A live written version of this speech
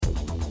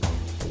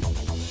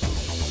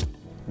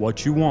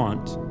what you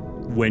want,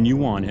 when you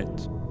want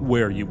it,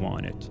 where you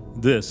want it.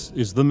 This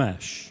is The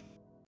Mesh.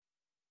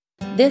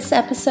 This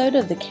episode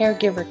of the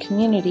Caregiver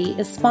Community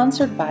is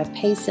sponsored by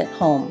Pace at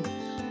Home.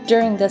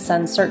 During this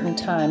uncertain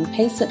time,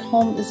 Pace at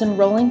Home is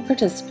enrolling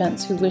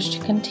participants who wish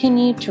to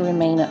continue to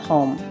remain at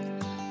home.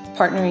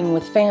 Partnering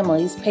with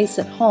families, Pace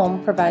at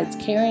Home provides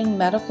caring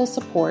medical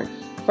support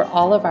for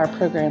all of our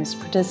program's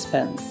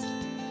participants.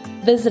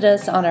 Visit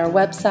us on our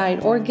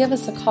website or give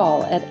us a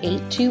call at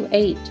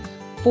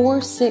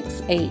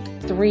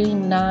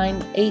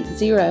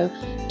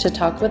 828-468-3980 to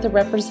talk with a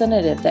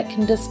representative that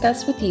can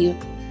discuss with you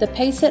the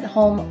Pace at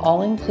Home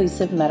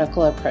all-inclusive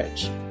medical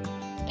approach.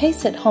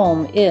 Pace at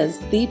Home is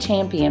the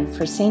champion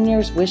for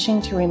seniors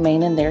wishing to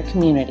remain in their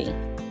community.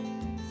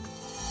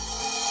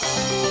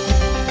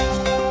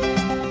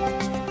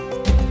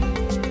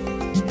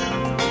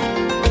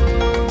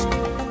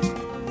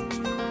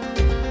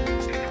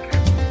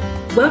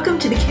 Welcome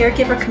to the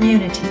Caregiver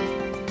Community.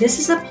 This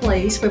is a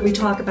place where we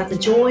talk about the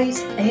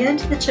joys and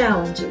the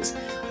challenges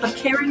of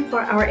caring for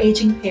our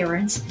aging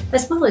parents,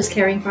 as well as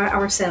caring for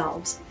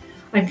ourselves.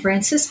 I'm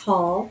Frances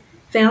Hall,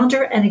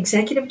 founder and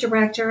executive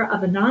director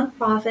of a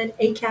nonprofit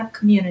ACAP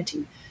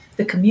community,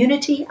 the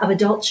Community of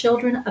Adult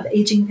Children of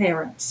Aging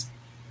Parents.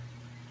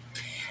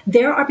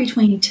 There are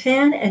between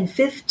 10 and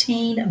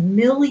 15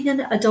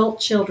 million adult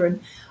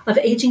children of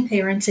aging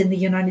parents in the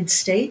United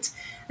States,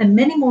 and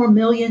many more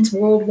millions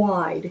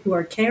worldwide who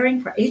are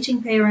caring for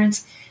aging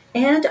parents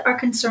and are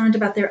concerned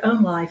about their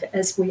own life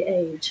as we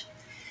age.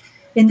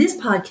 In this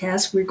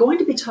podcast, we're going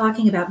to be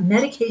talking about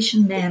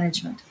medication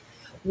management.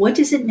 What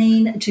does it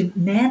mean to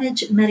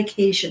manage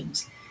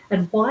medications,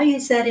 and why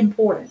is that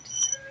important?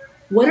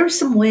 What are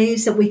some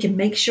ways that we can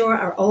make sure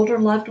our older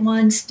loved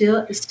ones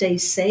still stay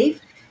safe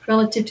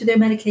relative to their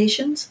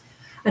medications?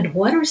 And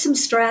what are some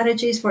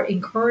strategies for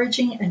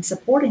encouraging and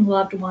supporting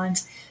loved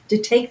ones to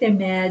take their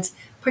meds,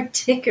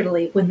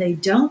 particularly when they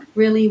don't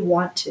really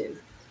want to?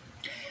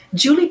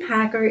 Julie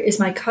Packer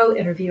is my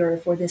co-interviewer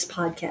for this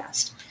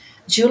podcast.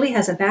 Julie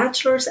has a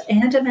bachelor's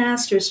and a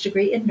master's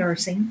degree in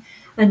nursing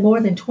and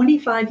more than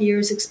 25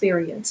 years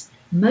experience,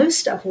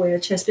 most of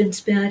which has been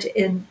spent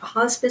in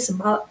hospice and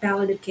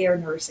palliative care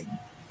nursing.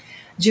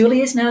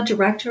 Julie is now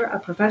Director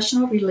of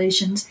Professional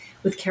Relations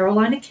with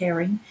Carolina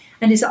Caring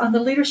and is on the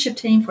leadership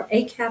team for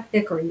ACAP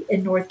Hickory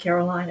in North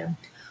Carolina.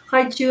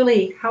 Hi,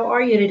 Julie. How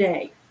are you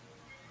today?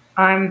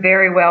 I'm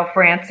very well,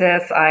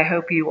 Frances. I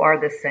hope you are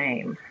the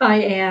same.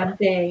 I am.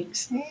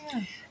 Thanks.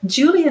 Yeah.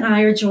 Julie and I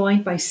are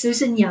joined by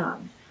Susan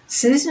Young.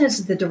 Susan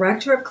is the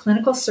Director of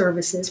Clinical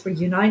Services for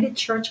United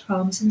Church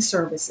Homes and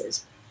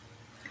Services,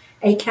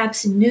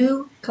 ACAP's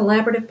new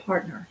collaborative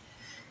partner.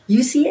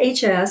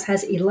 UCHS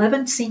has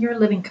 11 senior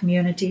living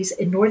communities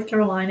in North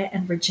Carolina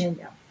and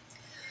Virginia.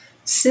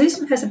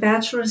 Susan has a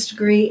bachelor's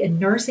degree in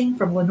nursing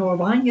from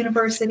Lenoir-Rhyne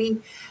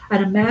University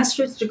and a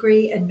master's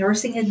degree in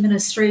nursing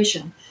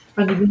administration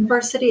from the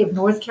University of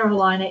North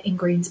Carolina in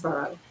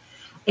Greensboro.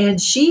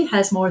 And she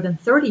has more than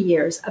 30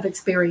 years of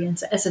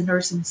experience as a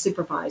nursing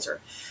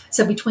supervisor.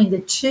 So between the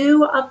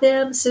two of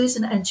them,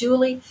 Susan and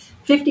Julie,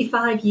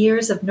 55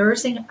 years of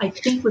nursing, I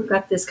think we've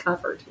got this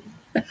covered.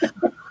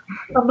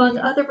 Among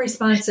other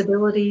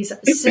responsibilities,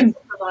 Susan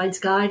provides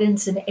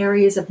guidance in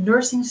areas of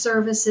nursing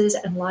services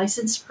and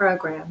licensed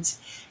programs,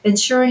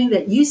 ensuring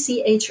that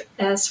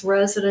UCHS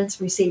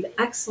residents receive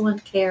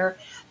excellent care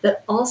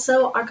that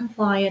also are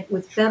compliant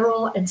with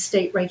federal and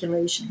state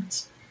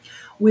regulations.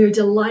 We're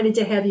delighted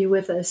to have you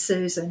with us,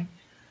 Susan.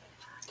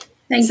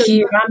 Thank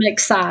you. I'm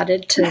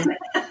excited too.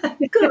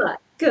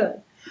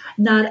 Good.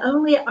 Not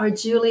only are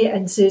Julie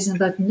and Susan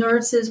both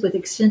nurses with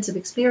extensive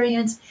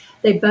experience,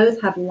 they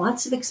both have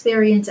lots of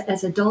experience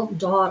as adult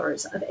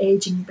daughters of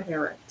aging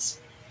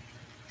parents.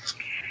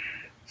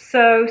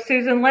 So,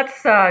 Susan,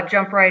 let's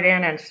jump right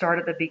in and start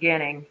at the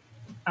beginning.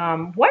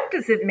 What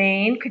does it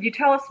mean? Could you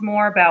tell us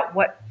more about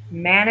what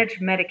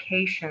managed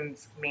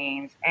medications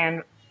means,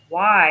 and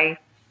why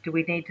do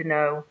we need to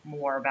know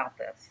more about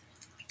this?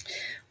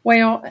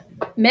 Well,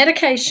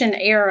 medication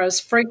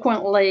errors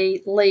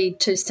frequently lead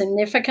to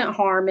significant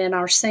harm in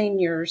our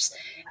seniors,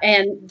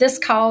 and this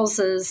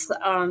causes,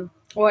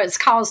 it's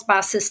caused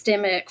by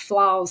systemic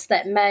flaws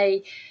that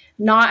may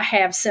not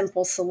have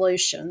simple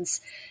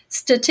solutions.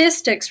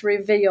 Statistics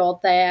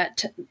reveal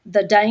that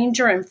the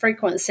danger and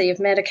frequency of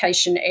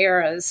medication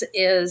errors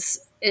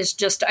is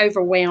just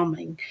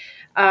overwhelming.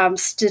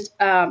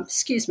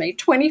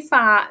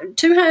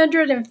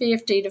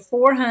 250 to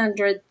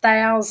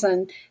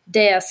 400,000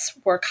 deaths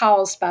were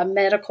caused by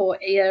medical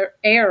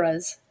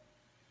errors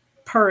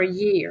per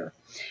year.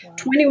 Wow.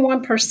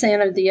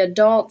 21% of the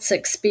adults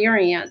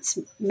experience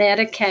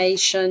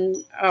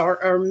medication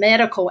or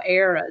medical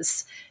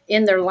errors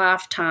in their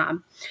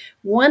lifetime.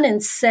 1 in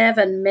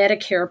 7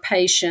 Medicare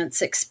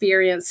patients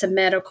experience a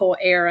medical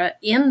error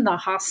in the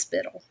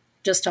hospital,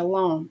 just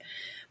alone.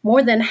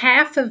 More than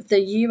half of the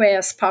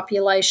U.S.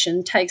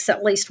 population takes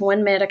at least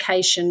one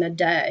medication a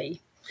day.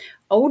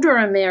 Older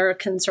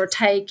Americans are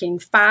taking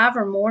 5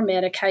 or more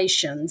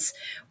medications,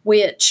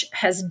 which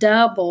has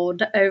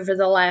doubled over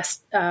the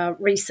last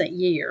recent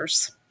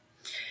years.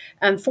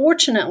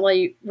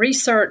 Unfortunately,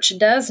 research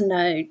does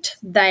note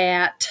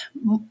that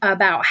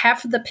about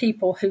half of the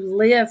people who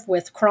live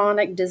with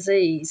chronic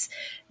disease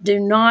do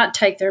not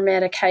take their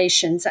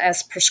medications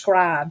as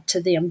prescribed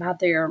to them by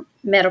their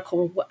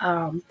medical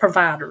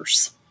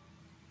providers.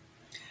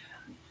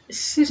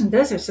 Susan,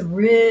 those are some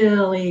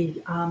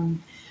really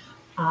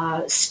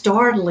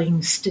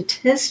startling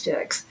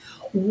statistics.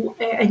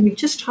 And you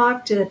just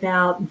talked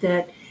about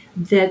that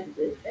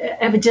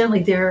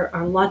evidently there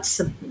are lots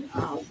of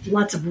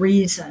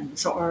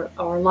reasons or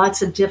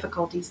lots of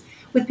difficulties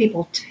with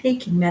people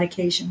taking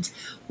medications.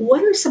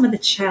 What are some of the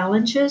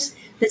challenges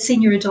that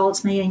senior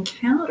adults may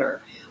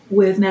encounter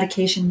with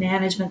medication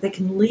management that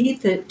can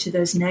lead to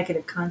those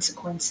negative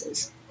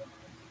consequences?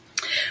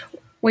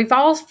 We've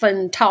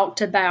often talked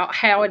about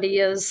how it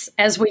is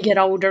as we get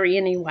older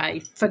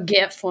anyway,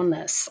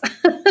 forgetfulness.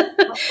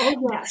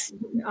 Oh, yes.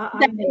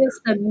 That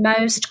is the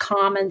most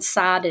common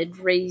cited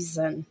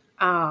reason.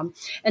 And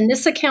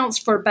this accounts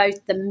for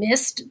both the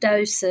missed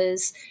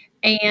doses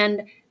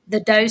and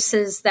the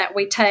doses that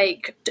we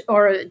take,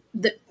 or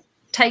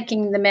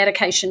taking the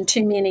medication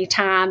too many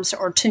times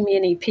or too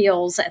many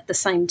pills at the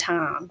same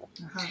time.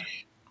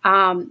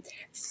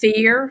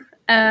 Fear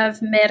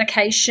of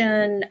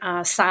medication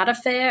side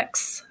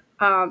effects.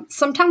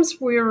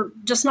 Sometimes we're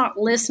just not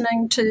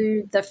listening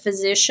to the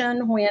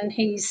physician when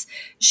he's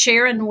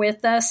sharing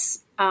with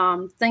us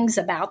things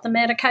about the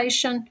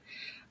medication.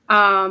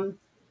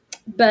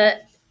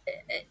 But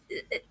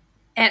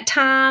at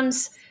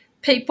times,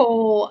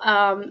 people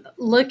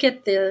look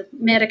at the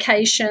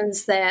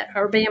medications that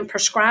are being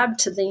prescribed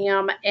to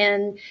them,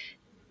 and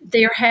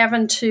they're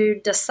having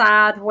to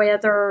decide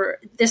whether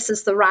this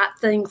is the right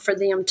thing for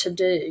them to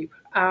do.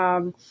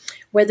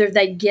 Whether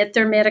they get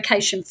their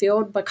medication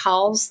filled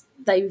because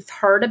they've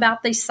heard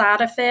about these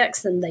side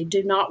effects and they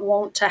do not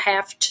want to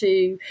have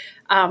to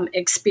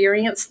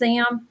experience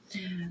them.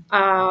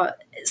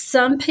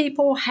 Some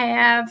people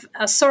have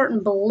a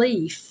certain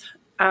belief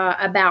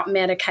about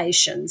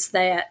medications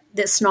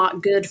that's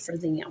not good for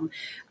them,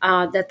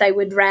 that they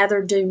would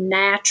rather do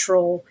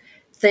natural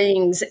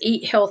things,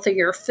 eat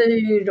healthier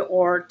food,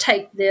 or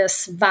take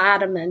this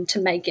vitamin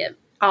to make it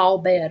all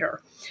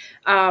better.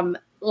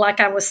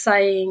 Like I was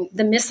saying,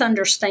 the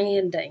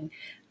misunderstanding,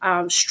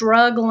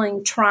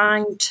 struggling,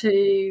 trying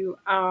to,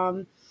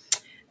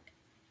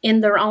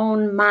 in their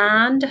own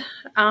mind,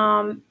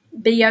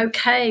 be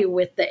okay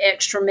with the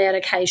extra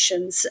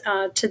medications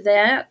to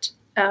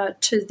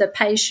the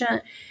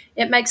patient.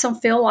 It makes them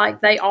feel like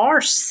they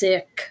are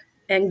sick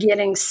and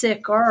getting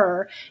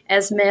sicker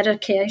as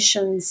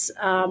medications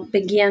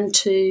begin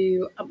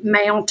to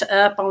mount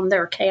up on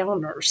their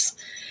counters.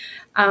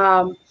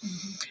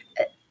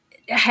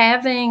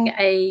 Having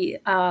a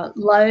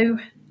low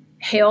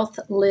health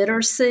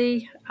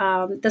literacy,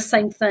 the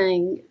same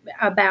thing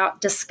about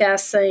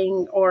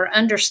discussing or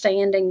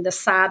understanding the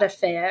side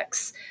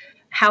effects.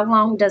 How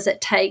long does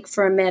it take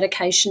for a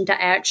medication to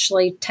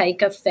actually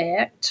take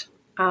effect?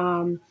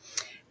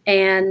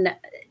 And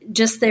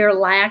just their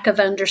lack of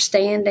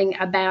understanding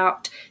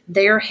about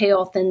their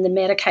health and the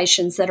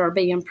medications that are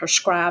being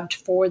prescribed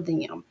for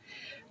them.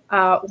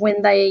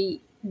 When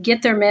they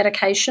get their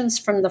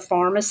medications from the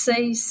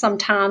pharmacy,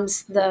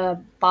 sometimes the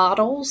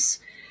bottles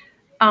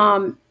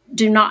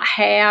do not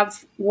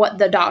have what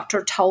the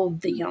doctor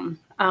told them.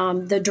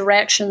 The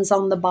directions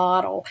on the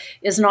bottle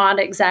is not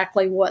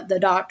exactly what the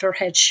doctor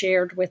had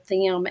shared with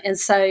them. And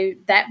so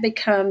that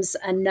becomes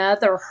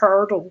another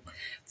hurdle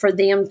for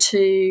them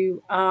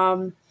to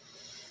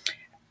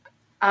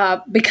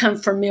become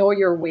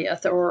familiar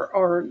with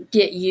or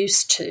get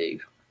used to.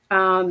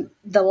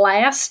 The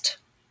last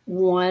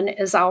one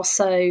is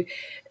also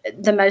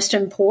the most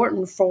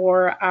important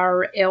for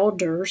our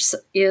elders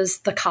is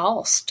the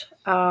cost.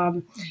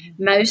 And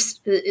that's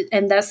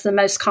the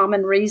most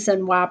common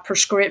reason why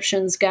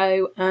prescriptions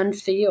go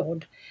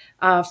unfilled.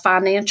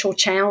 Financial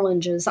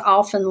challenges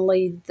often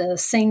lead the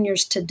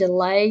seniors to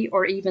delay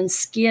or even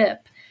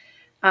skip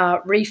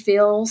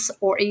refills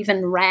or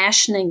even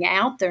rationing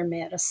out their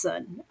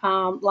medicine.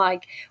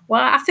 Like,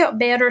 well, I felt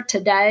better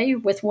today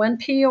with one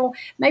pill.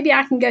 Maybe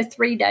I can go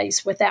 3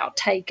 days without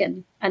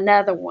taking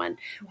another one,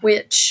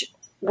 which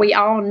we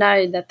all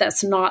know that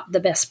that's not the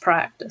best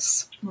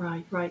practice.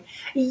 Right.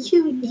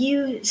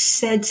 You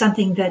said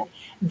something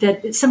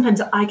that sometimes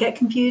I get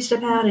confused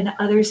about and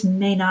others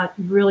may not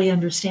really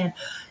understand.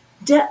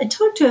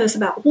 Talk to us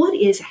about what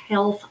is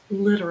health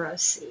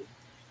literacy.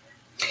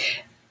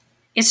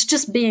 It's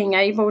just being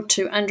able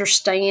to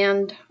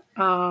understand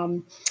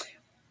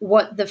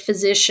what the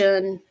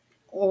physician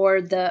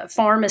or the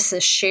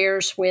pharmacist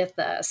shares with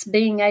us,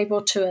 being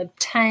able to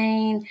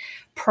obtain,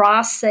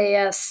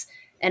 process,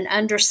 and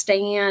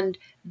understand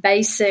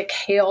basic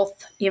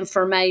health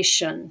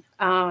information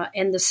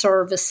and the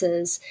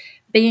services,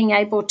 being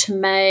able to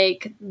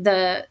make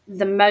the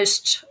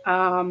most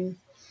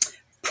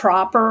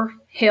proper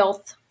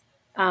health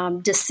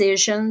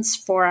decisions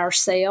for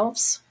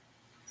ourselves.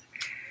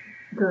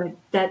 Good.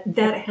 That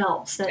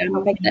helps. That I'll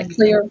helps make me that understand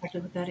clear.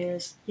 exactly what that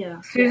is.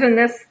 Yeah. Susan,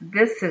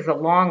 this is a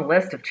long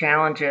list of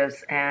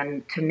challenges,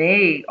 and to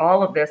me,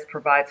 all of this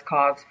provides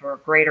cause for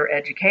greater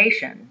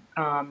education.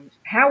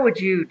 How would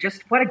you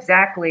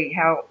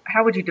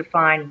how would you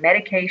define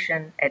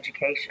medication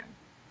education?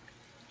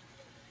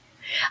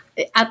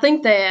 I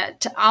think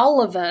that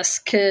all of us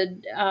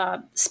could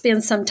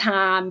spend some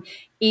time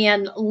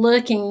in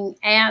looking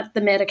at the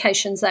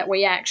medications that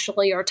we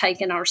actually are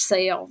taking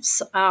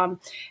ourselves.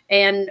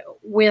 And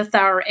with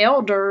our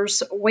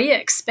elders, we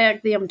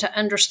expect them to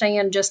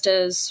understand just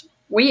as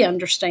we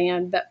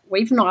understand, but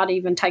we've not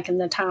even taken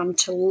the time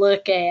to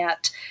look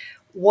at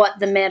what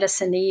the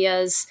medicine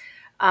is.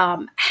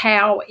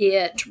 How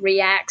it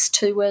reacts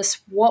to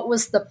us, what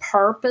was the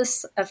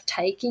purpose of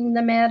taking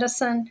the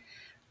medicine,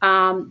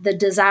 the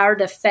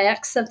desired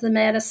effects of the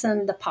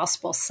medicine, the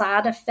possible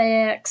side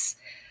effects,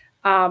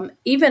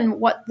 even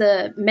what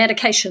the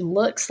medication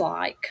looks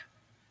like.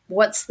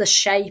 What's the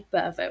shape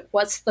of it?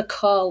 What's the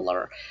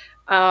color?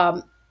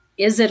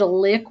 Is it a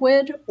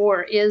liquid,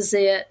 or is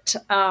it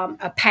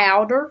a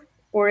powder,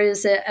 or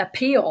is it a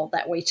pill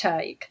that we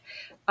take?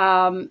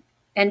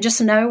 And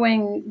just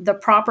knowing the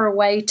proper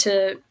way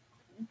to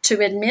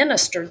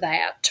administer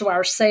that to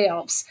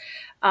ourselves.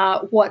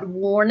 What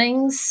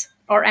warnings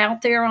are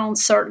out there on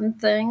certain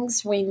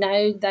things? We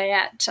know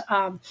that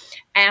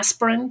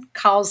aspirin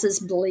causes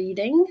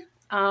bleeding,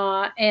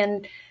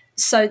 and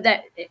so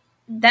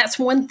that's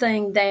one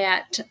thing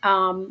that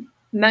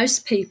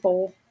most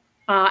people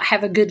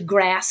have a good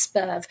grasp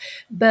of.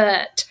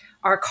 But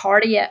our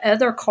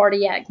other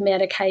cardiac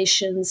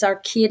medications, our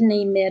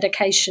kidney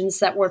medications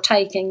that we're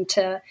taking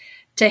to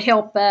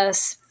help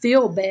us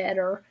feel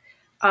better,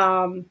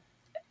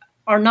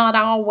 are not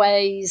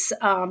always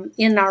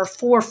in our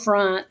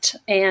forefront,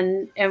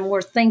 and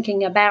we're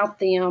thinking about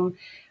them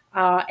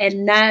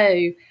and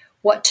know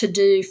what to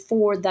do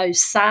for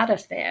those side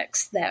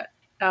effects that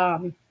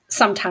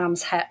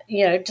sometimes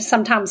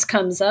sometimes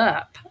comes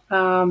up.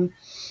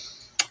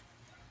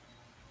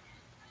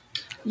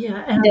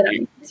 Yeah,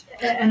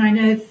 and I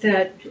know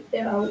that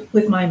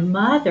with my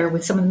mother,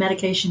 with some of the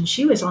medication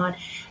she was on,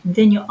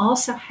 then you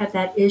also have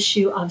that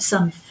issue of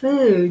some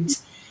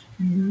foods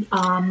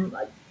um,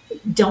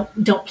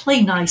 don't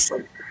play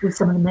nicely with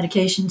some of the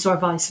medications, or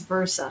vice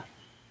versa.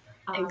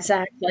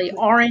 Exactly.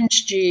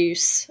 Orange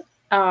juice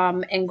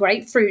and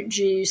grapefruit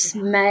juice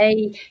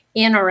may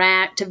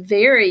interact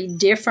very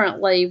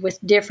differently with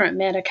different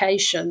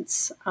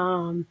medications,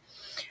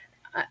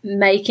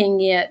 making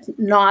it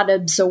not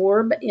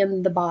absorb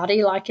in the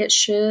body like it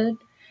should.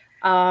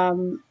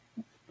 Um,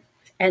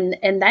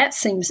 and that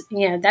seems,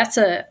 that's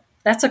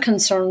a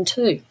concern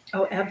too.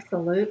 Oh,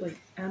 absolutely,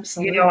 You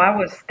absolutely. know, I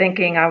was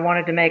thinking I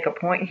wanted to make a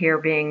point here,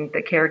 being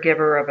the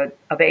caregiver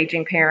of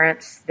aging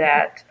parents,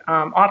 that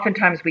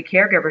oftentimes we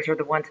caregivers are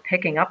the ones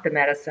picking up the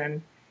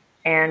medicine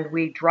and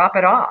we drop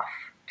it off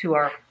to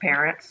our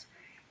parents.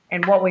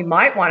 And what we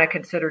might want to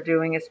consider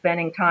doing is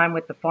spending time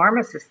with the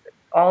pharmacist.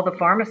 All the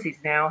pharmacies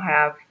now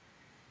have,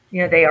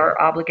 they are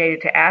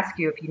obligated to ask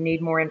you if you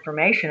need more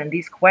information. And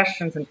these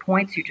questions and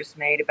points you just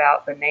made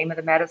about the name of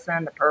the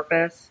medicine, the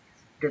purpose,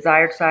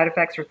 desired side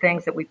effects, are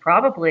things that we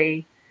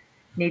probably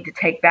need to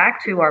take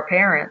back to our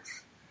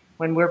parents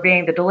when we're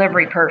being the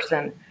delivery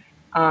person,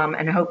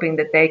 and hoping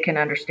that they can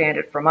understand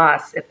it from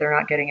us if they're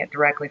not getting it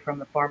directly from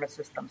the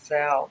pharmacist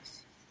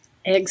themselves.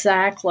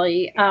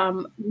 Exactly.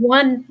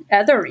 One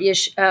other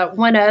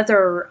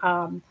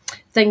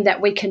thing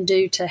that we can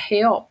do to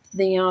help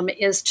them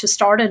is to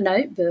start a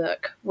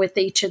notebook with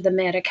each of the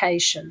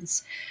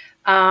medications,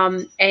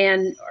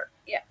 and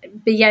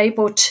be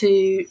able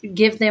to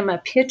give them a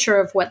picture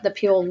of what the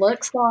pill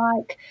looks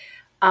like,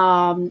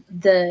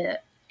 the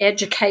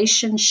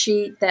education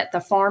sheet that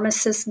the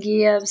pharmacist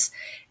gives.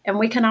 And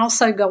we can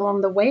also go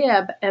on the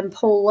web and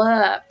pull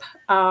up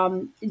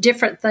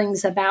different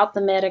things about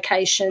the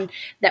medication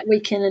that we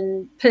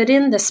can put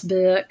in this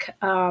book,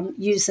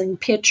 using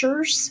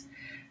pictures,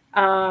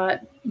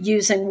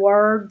 using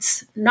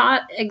words,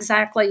 not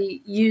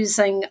exactly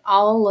using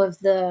all of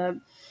the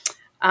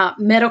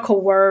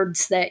medical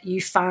words that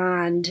you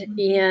find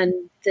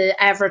in the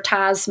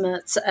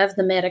advertisements of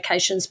the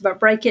medications, but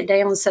break it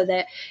down so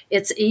that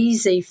it's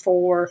easy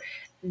for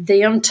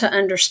them to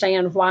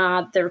understand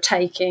why they're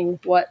taking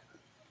what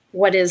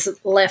is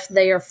left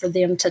there for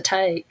them to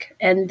take,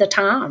 and the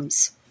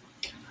times.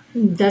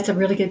 That's a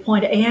really good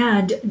point,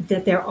 and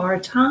that there are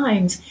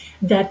times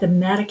that the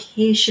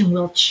medication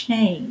will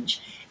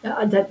change.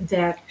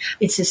 That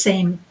it's the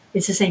same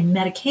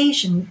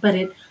medication, but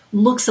it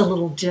looks a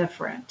little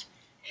different.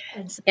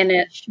 And so, And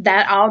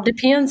that all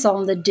depends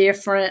on the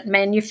different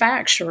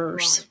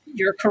manufacturers. right,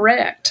 You're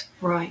correct.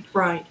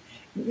 right.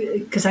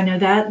 Because I know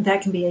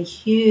that can be a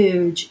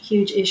huge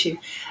issue.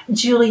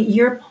 Julie,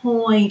 your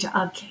point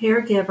of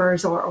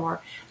caregivers or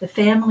the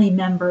family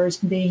members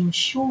being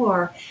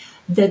sure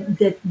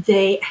that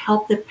they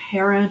help the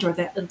parent or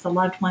the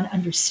loved one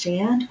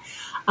understand.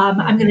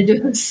 I'm going to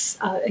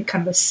do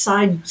kind of a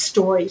side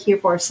story here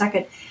for a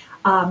second.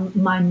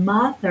 My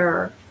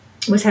mother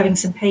was having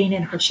some pain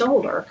in her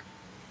shoulder,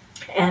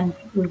 And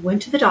we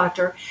went to the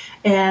doctor,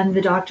 and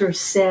the doctor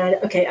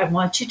said, okay, I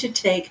want you to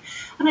take,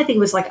 and I think it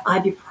was like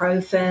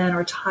ibuprofen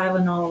or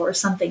Tylenol or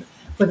something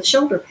for the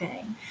shoulder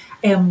pain.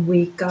 And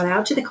we got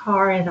out to the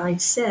car, and I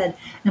said,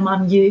 now,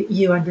 Mom,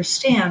 you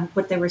understand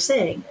what they were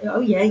saying?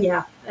 Oh,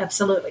 yeah,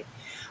 absolutely.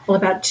 Well,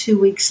 about 2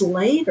 weeks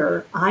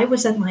later, I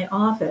was at my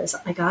office.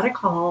 I got a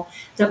call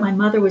that my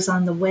mother was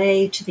on the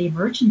way to the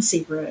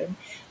emergency room,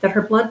 that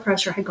her blood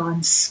pressure had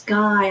gone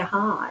sky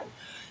high.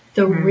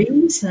 The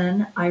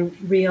reason I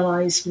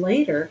realized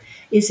later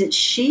is that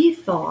she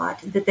thought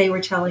that they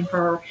were telling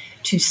her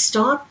to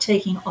stop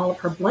taking all of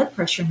her blood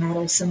pressure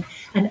medicine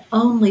and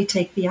only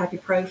take the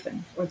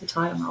ibuprofen or the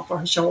Tylenol for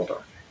her shoulder.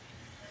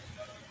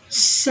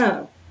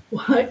 So,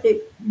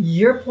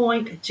 your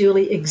point,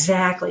 Julie,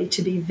 exactly,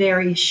 to be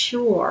very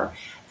sure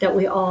that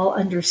we all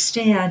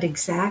understand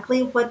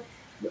exactly what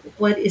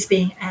is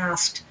being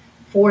asked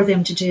for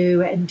them to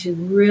do, and to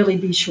really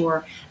be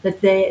sure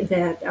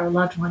that our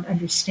loved one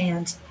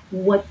understands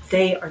what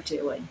they are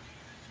doing.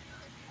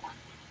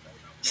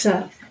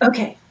 So,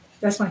 okay,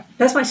 that's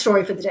my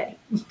story for the day.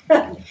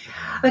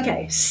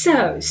 Okay,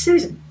 so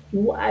Susan,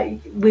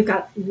 we've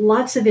got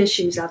lots of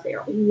issues out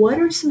there. What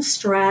are some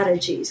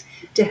strategies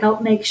to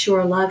help make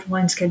sure loved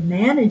ones can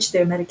manage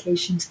their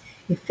medications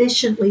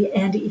efficiently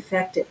and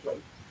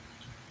effectively?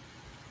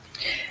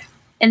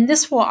 And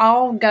this will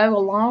all go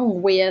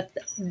along with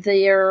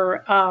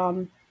their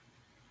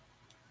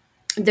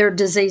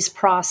disease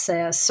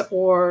process,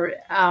 or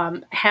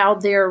how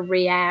they're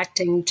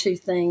reacting to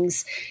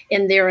things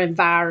in their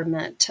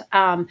environment.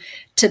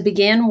 To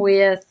begin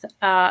with,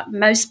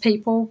 most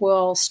people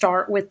will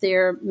start with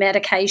their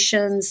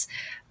medications,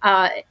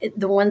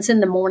 the ones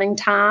in the morning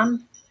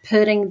time,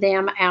 putting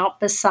them out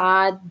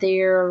beside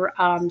their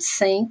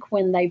sink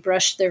when they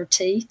brush their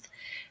teeth.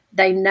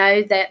 They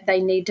know that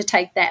they need to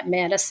take that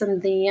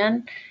medicine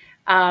then.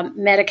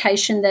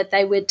 Medication that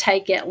they would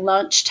take at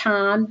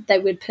lunchtime, they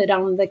would put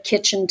on the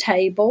kitchen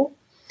table.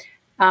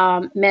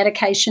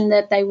 Medication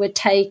that they would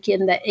take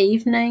in the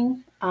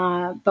evening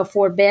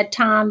before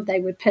bedtime,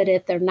 they would put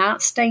at their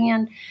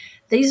nightstand.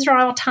 These are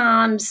all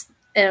times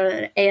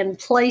and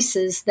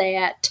places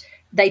that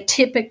they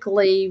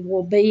typically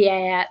will be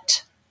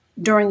at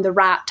during the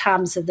right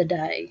times of the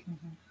day.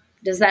 Mm-hmm.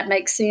 Does that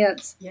make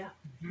sense? Yeah.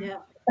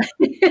 Yeah.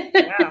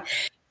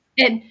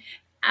 And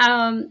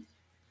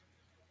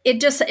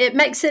it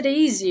makes it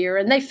easier,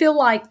 and they feel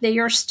like they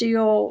are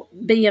still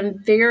being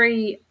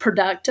very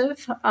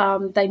productive.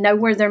 They know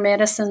where their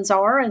medicines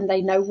are, and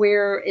they know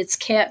where it's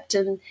kept,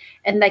 and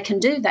they can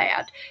do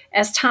that.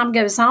 As time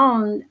goes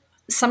on,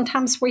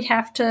 sometimes we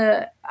have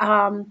to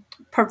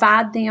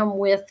provide them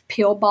with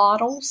pill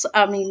bottles.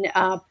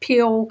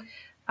 Pill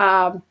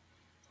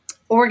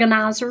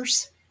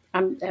organizers,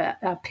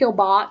 a pill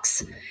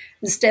box.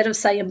 Instead of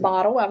saying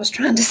bottle, I was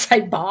trying to say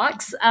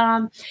box.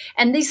 And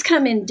these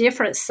come in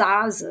different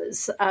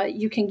sizes.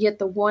 You can get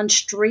the one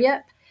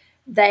strip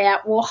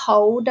that will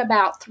hold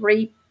about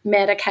 3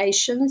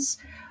 medications,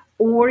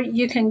 or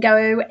you can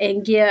go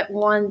and get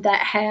one that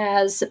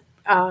has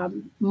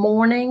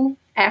morning,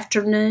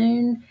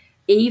 afternoon,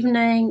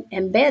 evening,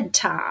 and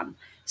bedtime.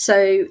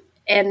 So,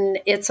 and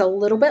it's a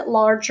little bit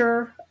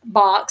larger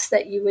box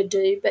that you would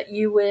do, but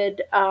you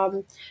would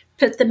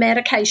put the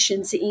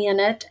medications in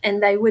it,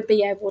 and they would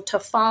be able to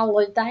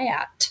follow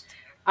that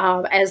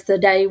as the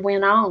day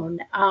went on,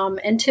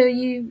 until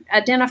you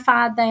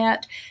identified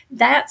that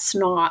that's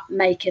not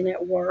making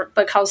it work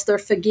because they're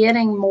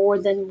forgetting more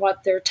than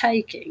what they're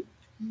taking.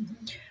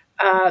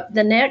 Mm-hmm.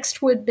 The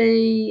next would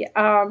be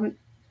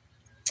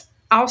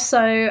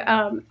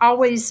also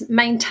always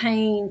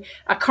maintain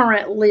a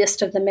current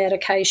list of the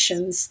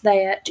medications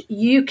that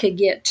you could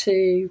get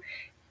to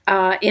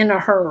in a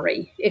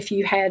hurry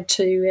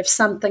if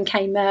something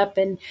came up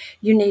and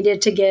you needed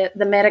to get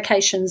the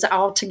medications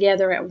all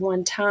together at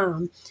one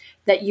time,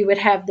 that you would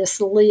have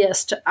this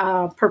list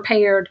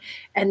prepared,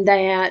 and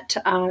that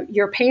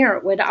your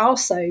parent would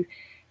also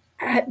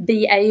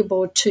be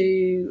able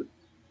to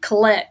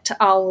collect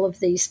all of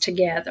these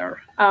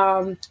together.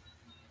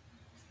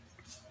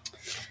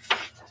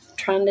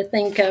 Trying to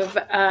think of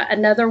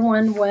another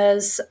one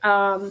was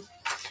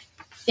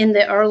in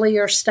the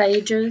earlier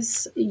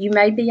stages, you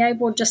may be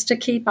able just to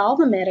keep all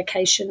the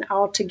medication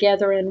all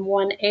together in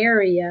one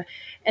area,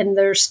 and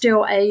they're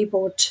still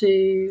able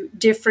to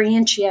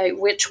differentiate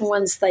which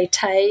ones they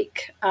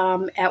take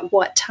at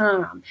what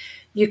time.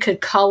 You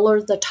could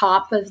color the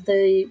top of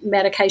the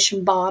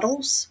medication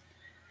bottles,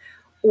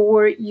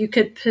 or you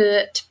could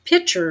put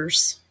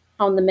pictures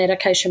on the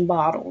medication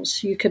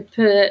bottles. You could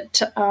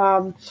put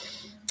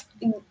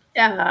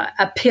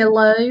a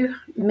pillow,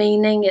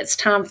 meaning it's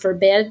time for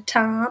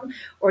bedtime,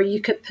 or you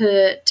could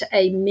put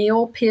a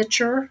meal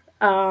picture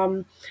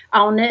on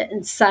it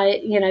and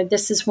say,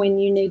 this is when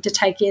you need to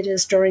take it,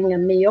 is during a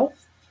meal.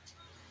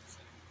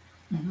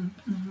 Mm-hmm.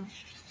 Mm-hmm.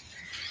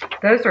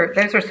 Those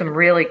are some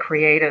really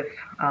creative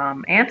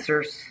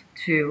answers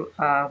to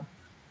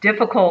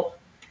difficult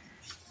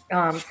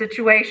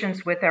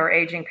situations with our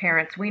aging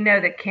parents. We know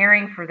that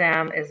caring for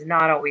them is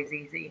not always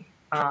easy,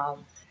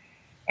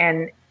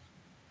 and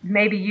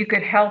maybe you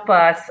could help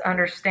us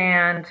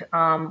understand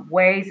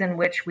ways in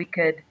which we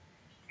could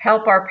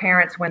help our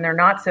parents when they're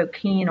not so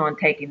keen on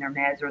taking their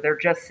meds, or they're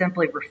just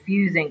simply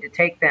refusing to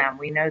take them.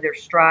 We know they're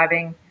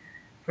striving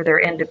for their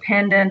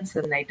independence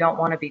and they don't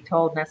want to be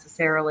told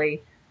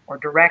necessarily or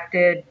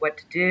directed what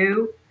to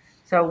do.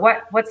 So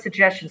what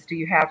suggestions do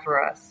you have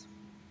for us?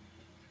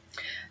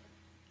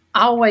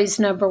 Always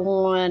number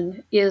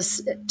one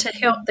is to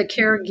help the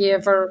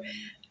caregiver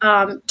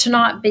to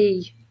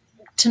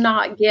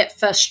not get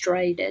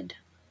frustrated,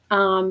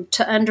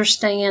 to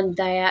understand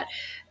that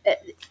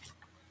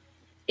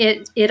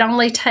it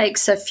only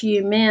takes a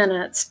few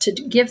minutes to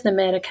give the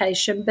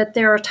medication, but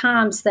there are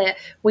times that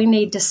we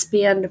need to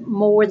spend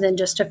more than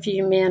just a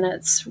few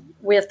minutes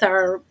with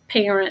our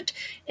parent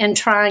and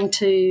trying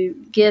to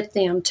get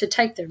them to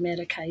take their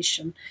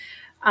medication.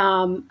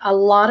 A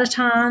lot of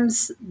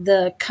times,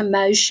 the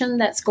commotion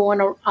that's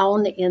going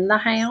on in the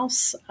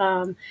house,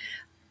 a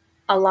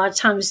lot of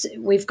times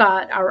we've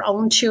got our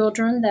own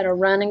children that are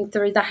running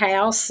through the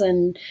house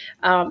and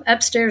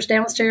upstairs,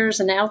 downstairs,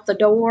 and out the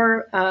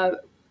door.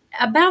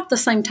 About the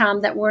same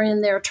time that we're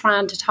in there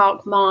trying to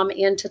talk mom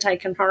into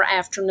taking her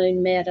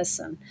afternoon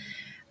medicine.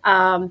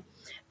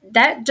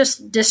 That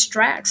just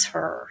distracts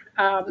her.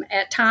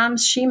 At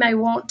times she may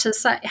want to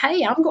say,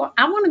 hey, I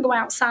want to go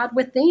outside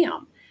with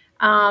them.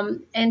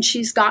 And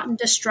she's gotten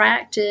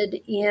distracted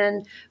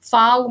in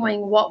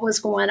following what was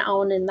going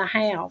on in the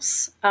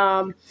house.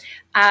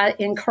 I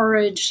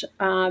encourage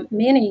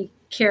many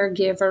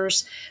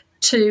caregivers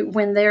to,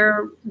 when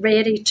they're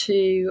ready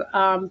to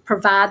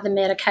provide the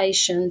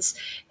medications,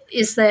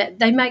 is that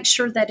they make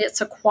sure that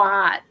it's a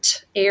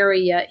quiet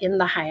area in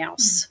the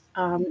house,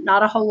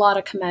 not a whole lot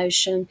of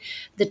commotion.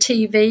 The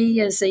TV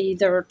is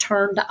either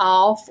turned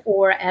off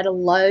or at a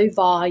low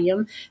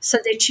volume so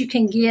that you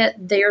can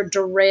get their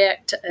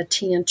direct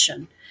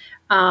attention.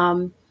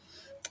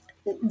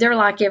 They're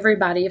like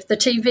everybody. If the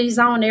TV's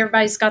on,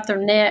 everybody's got their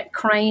neck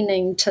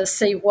craning to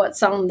see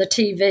what's on the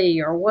TV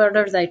or what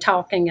are they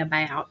talking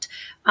about.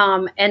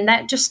 And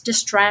that just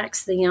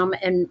distracts them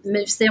and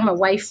moves them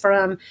away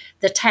from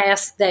the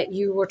task that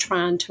you were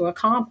trying to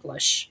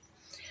accomplish.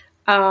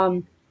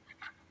 I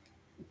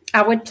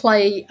would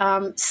play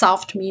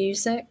soft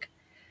music.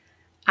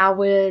 I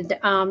would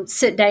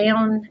sit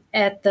down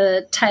at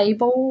the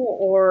table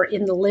or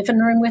in the living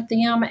room with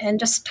them and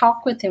just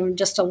talk with them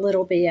just a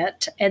little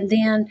bit, and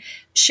then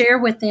share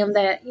with them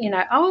that,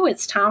 oh,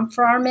 it's time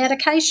for our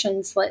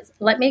medications.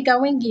 Let me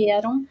go and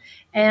get them,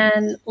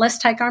 and let's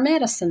take our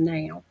medicine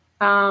now.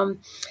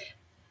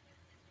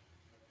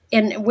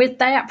 And with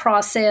that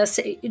process,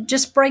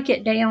 just break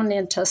it down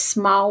into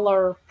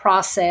smaller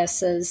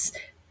processes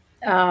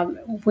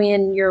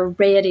when you're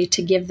ready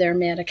to give their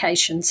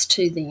medications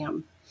to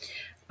them.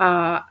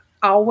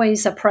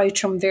 Always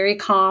approach them very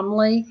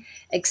calmly,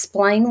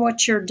 explain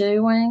what you're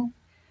doing,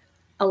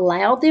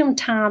 allow them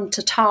time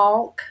to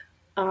talk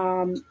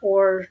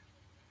or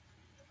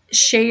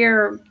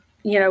share,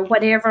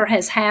 whatever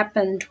has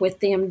happened with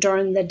them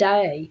during the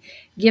day.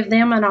 Give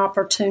them an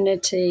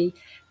opportunity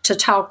to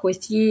talk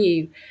with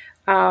you.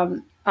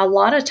 A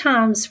lot of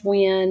times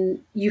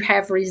when you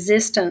have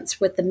resistance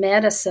with the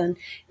medicine,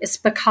 it's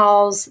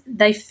because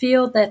they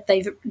feel that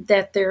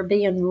they're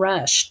being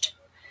rushed.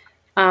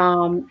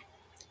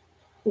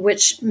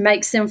 Which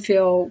makes them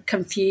feel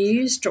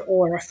confused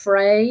or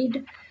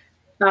afraid.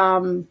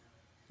 They're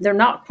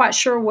not quite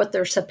sure what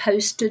they're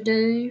supposed to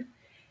do.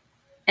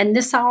 And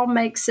this all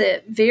makes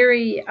it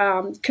very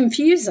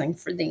confusing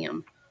for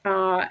them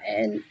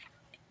and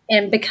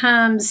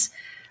becomes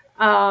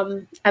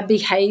a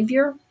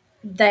behavior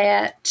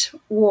that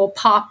will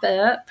pop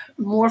up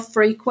more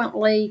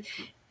frequently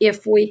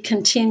if we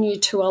continue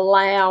to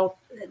allow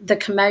the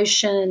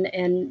commotion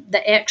and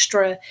the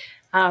extra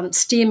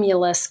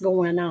stimulus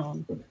going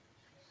on.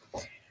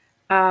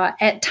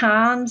 At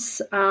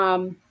times,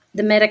 the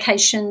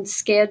medication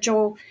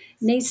schedule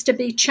needs to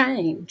be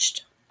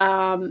changed.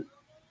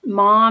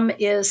 Mom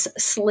is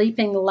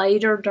sleeping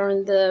later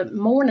during the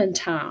morning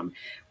time,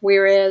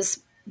 whereas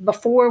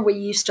before we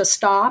used to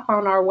stop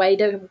on our way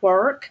to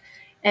work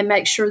and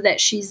make sure that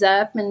she's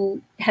up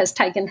and has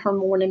taken her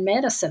morning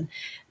medicine.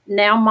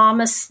 Now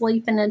mom is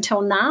sleeping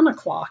until 9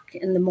 o'clock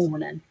in the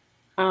morning.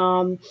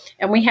 And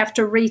we have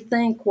to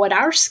rethink what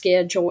our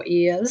schedule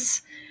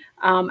is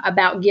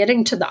about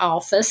getting to the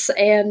office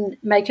and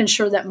making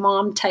sure that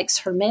mom takes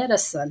her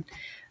medicine.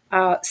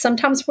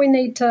 Sometimes we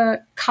need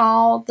to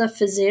call the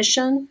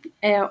physician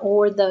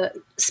or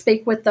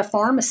speak with the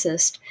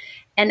pharmacist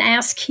and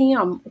ask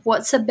him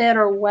what's a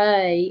better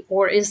way,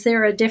 or is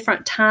there a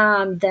different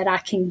time that I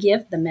can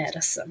give the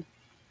medicine?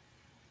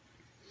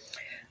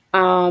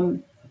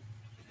 Going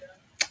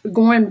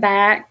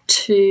back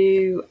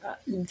to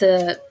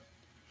the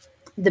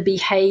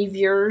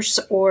behaviors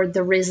or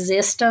the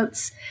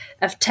resistance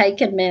of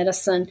taking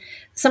medicine,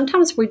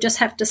 sometimes we just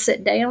have to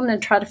sit down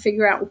and try to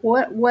figure out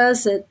what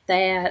was it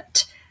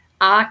that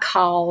I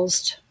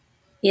caused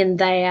in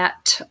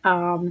that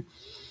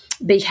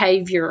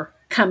behavior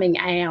coming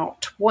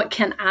out. What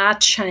can I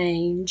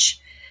change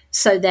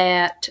so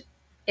that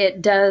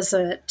it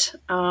doesn't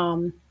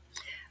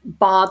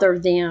bother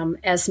them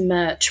as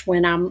much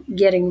when I'm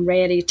getting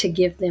ready to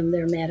give them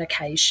their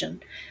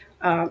medication.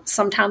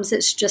 Sometimes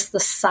it's just the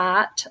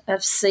sight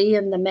of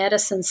seeing the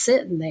medicine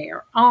sitting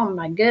there. Oh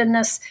my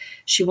goodness,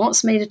 she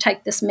wants me to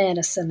take this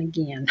medicine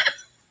again.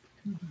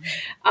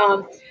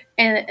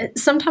 And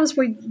sometimes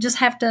we just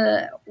have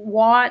to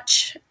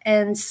watch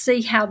and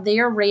see how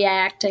they're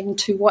reacting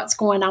to what's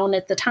going on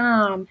at the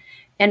time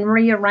and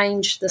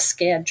rearrange the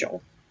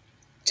schedule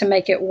to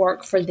make it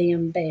work for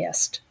them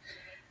best.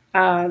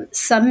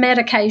 Some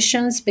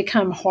medications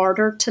become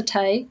harder to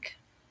take.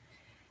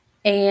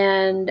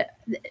 And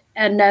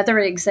another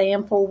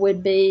example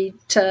would be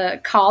to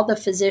call the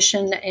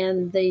physician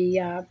and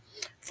the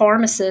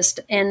pharmacist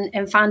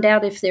and find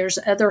out if there's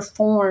other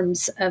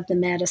forms of the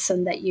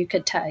medicine that you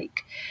could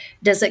take.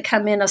 Does it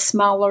come in a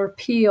smaller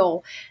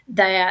pill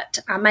that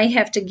I may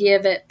have to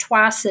give it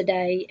twice a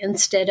day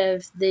instead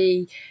of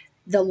the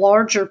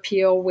larger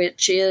pill,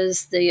 which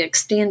is the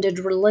extended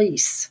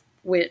release,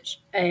 it's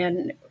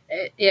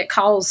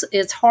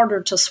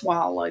harder to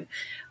swallow.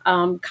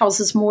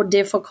 Causes more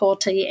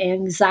difficulty,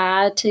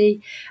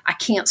 anxiety. I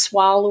can't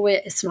swallow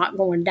it. It's not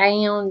going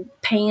down.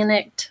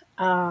 Panicked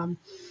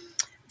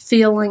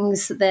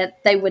feelings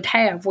that they would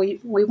have. We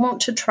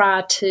want to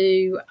try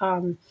to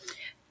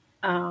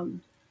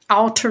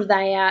alter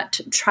that,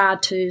 try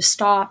to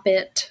stop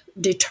it,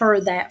 deter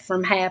that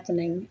from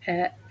happening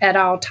at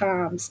all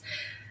times.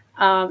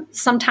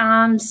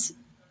 Sometimes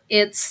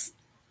it's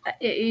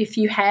if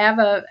you have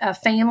a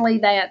family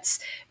that's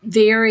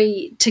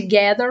very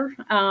together,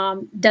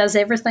 does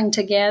everything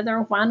together,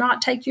 why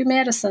not take your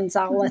medicines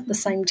all at the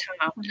same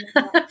time?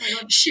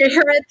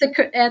 Share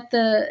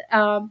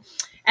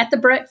at the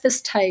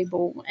breakfast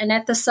table and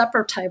at the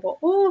supper table.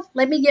 Oh,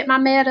 let me get my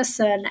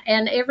medicine,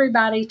 and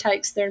everybody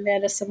takes their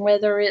medicine,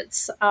 whether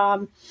it's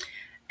a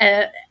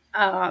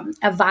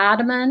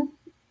vitamin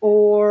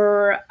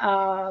or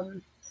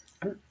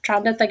I'm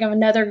trying to think of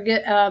another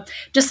good,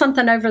 just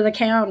something over the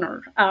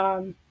counter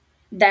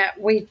that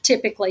we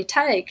typically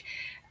take.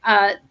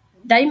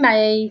 They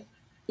may,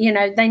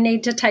 they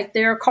need to take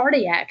their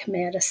cardiac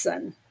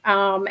medicine.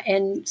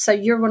 And so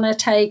you're going to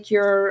take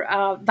your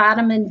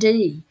vitamin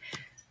D.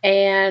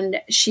 And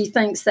she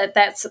thinks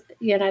that's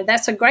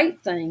a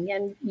great thing.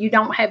 And you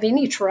don't have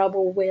any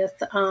trouble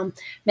with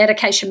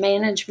medication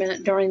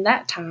management during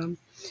that time.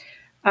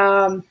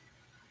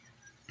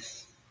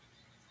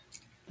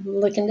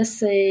 Looking to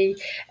see.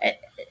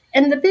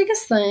 And the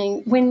biggest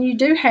thing when you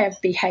do have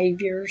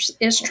behaviors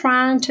is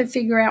trying to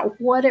figure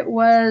out what it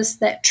was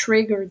that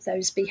triggered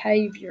those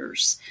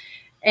behaviors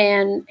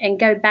and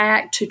go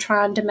back to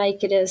trying to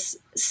make it as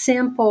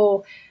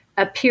simple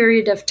a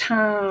period of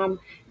time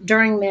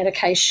during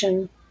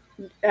medication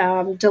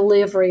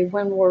delivery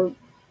when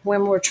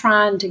we're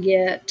trying to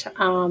get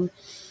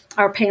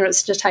our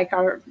parents to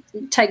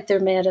take their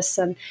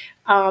medicine.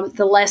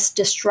 The less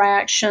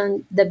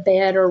distraction, the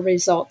better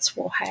results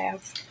we'll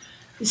have.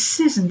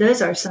 Susan,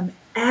 those are some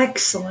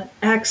excellent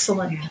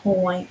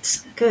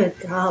points. Good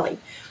golly.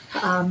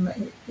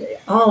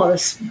 All of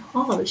us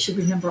should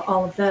remember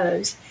all of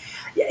those.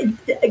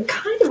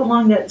 Kind of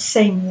along that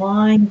same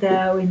line,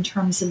 though, in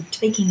terms of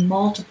taking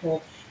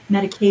multiple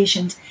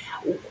medications,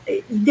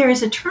 there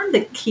is a term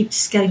that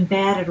keeps getting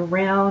batted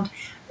around,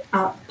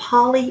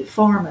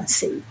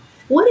 polypharmacy.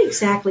 What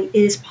exactly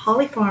is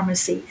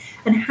polypharmacy,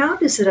 and how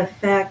does it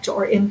affect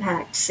or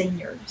impact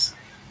seniors?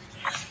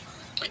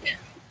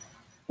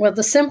 Well,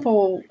 the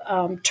simple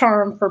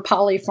term for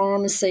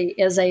polypharmacy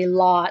is a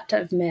lot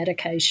of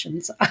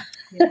medications.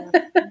 Yeah,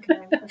 okay.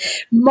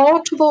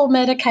 Multiple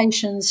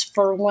medications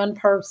for one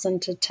person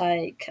to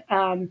take.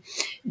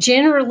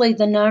 Generally,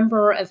 the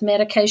number of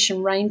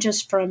medication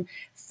ranges from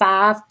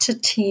 5 to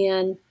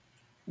 10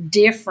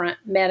 different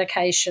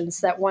medications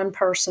that one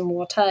person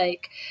will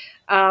take.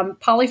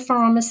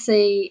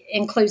 Polypharmacy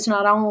includes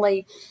not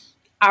only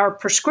our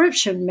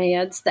prescription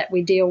meds that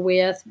we deal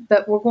with,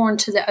 but we're going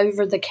to the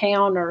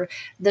over-the-counter,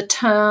 the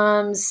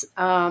Tums,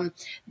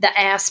 the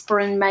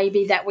aspirin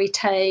maybe that we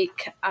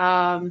take,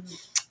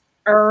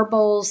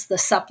 herbals, the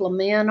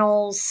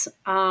supplementals,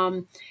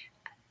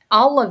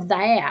 all of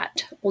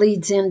that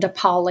leads into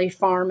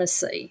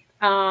polypharmacy.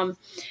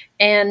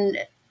 And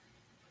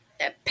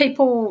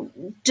people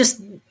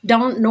just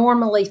don't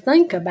normally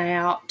think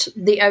about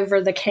the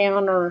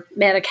over-the-counter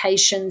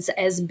medications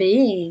as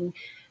being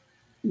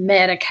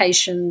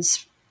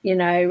medications,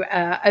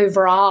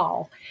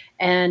 overall.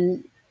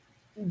 And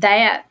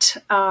that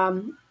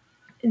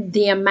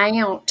the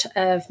amount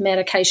of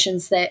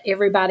medications that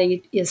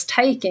everybody is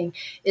taking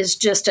is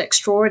just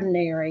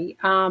extraordinary.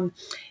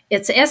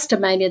 It's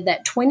estimated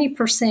that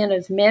 20%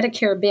 of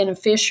Medicare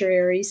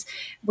beneficiaries,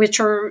 which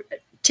are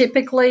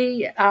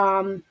typically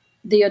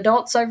the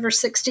adults over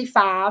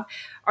 65,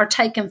 are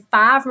taking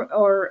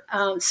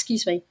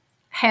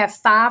have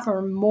 5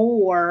 or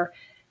more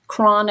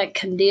chronic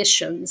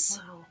conditions.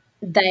 Wow.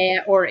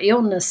 that or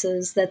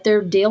illnesses that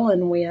they're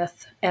dealing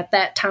with at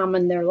that time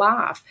in their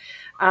life.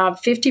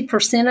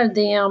 50% of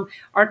them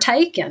are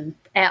taking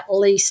at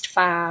least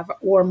 5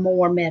 or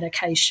more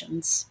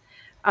medications.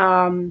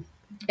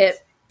 At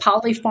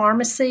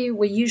polypharmacy,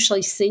 we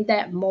usually see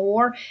that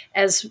more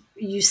as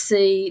you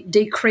see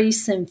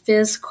decrease in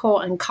physical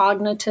and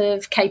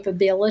cognitive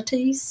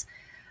capabilities.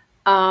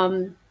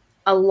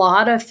 A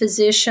lot of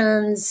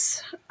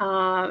physicians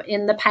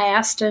in the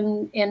past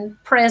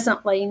and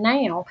presently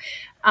now,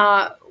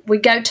 we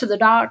go to the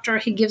doctor,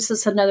 he gives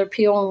us another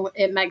pill, and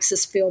it makes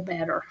us feel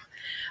better.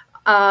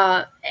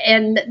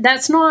 And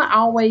that's not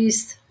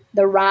always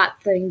the right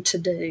thing to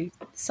do.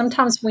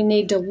 Sometimes we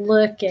need to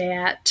look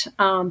at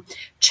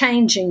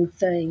changing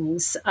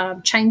things,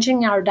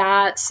 changing our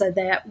diet so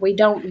that we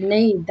don't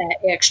need that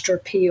extra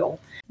pill.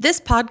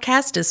 This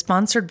podcast is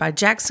sponsored by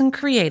Jackson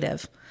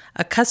Creative,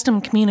 a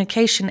custom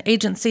communication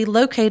agency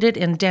located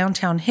in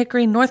downtown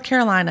Hickory, North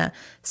Carolina,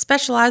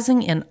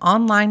 specializing in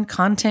online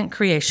content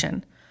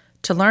creation.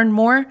 To learn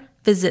more,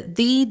 visit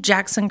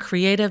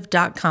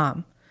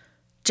thejacksoncreative.com.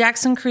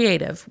 Jackson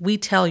Creative, we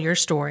tell your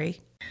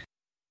story.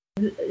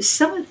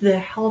 Some of the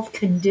health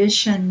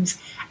conditions,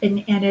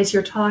 and as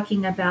you're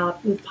talking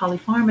about with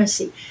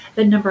polypharmacy,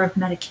 the number of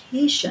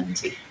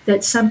medications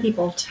that some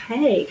people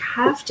take,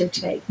 have to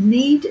take,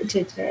 need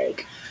to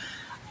take,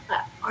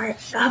 are,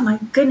 oh my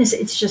goodness,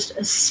 it's just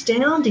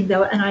astounding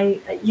though. And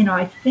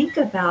I think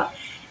about,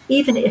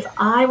 even if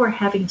I were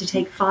having to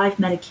take 5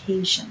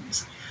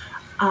 medications,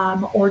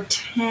 or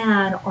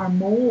 10 or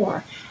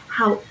more,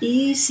 how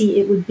easy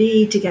it would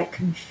be to get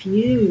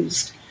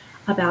confused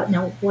about,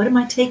 now, what am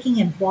I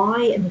taking and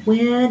why and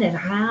when and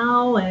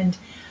how, and,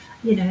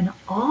 and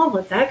all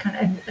of that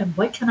and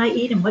what can I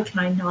eat and what can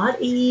I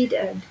not eat?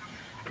 And,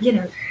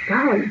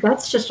 golly,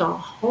 that's just a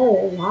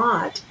whole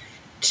lot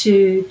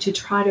to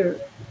try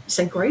to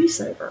say grace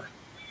over.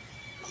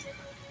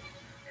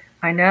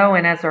 I know,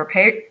 and as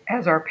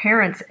our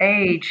parents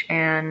age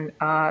and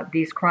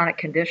these chronic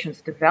conditions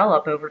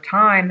develop over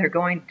time, they're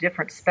going to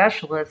different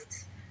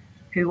specialists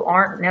who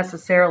aren't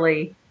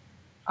necessarily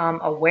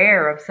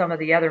aware of some of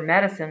the other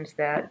medicines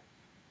that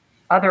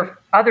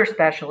other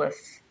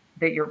specialists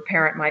that your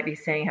parent might be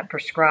seeing have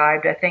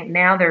prescribed. I think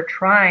now they're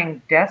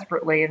trying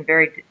desperately and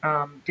very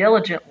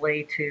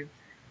diligently to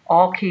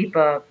all keep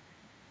a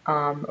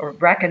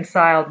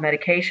reconciled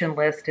medication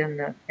list in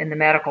the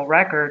medical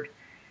record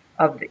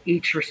of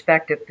each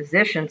respective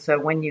physician. So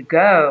when you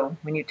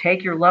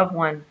take your loved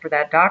one for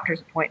that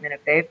doctor's appointment,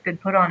 if they've been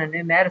put on a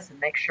new medicine,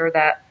 make sure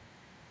that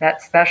that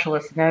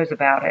specialist knows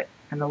about it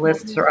and the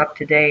lists are up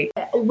to date.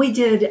 We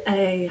did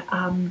a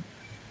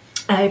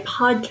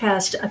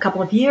podcast a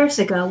couple of years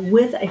ago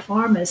with a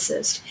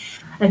pharmacist.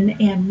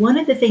 And one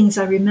of the things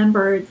I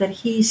remember that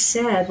he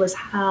said was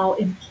how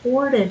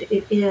important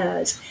it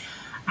is,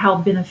 how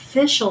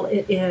beneficial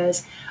it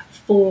is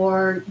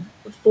for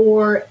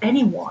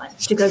anyone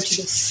to go to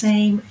the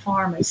same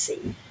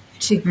pharmacy,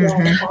 to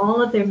get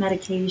all of their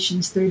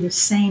medications through the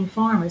same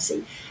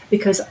pharmacy.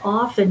 Because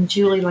often,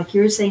 Julie, like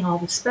you're saying, all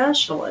the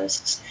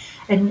specialists,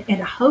 and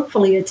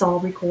hopefully it's all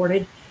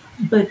recorded,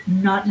 but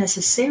not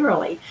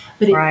necessarily.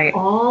 But if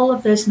all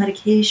of those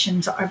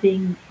medications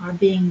are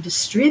being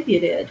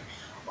distributed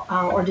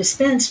or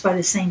dispensed by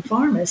the same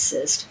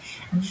pharmacist,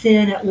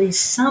 then at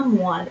least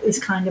someone is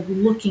kind of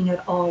looking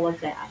at all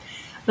of that.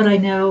 But I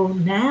know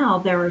now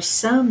there are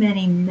so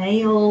many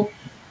male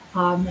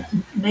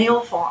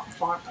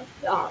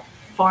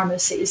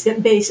pharmacies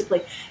that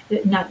basically,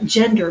 not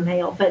gender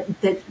male, but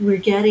that we're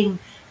getting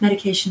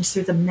medications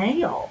through the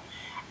mail.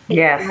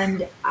 Yes.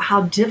 And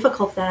how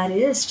difficult that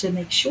is to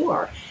make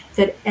sure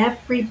that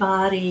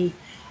everybody,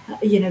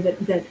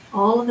 that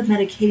all of the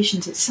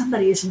medications, that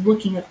somebody is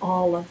looking at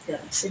all of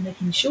this and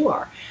making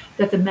sure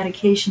that the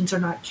medications are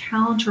not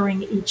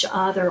countering each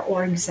other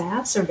or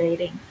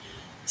exacerbating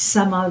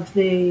some of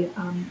the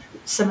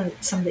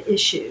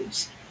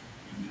issues.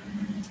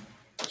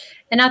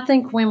 And I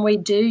think when we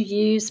do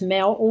use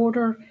mail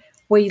order,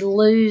 we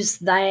lose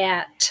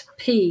that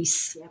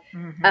piece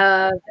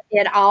of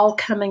it all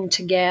coming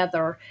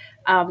together.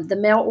 The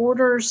mail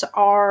orders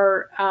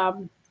are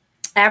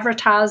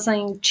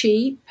advertising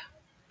cheap,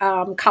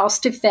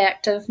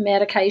 cost-effective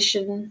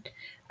medication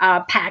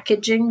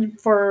packaging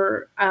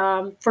for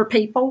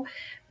people,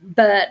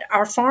 but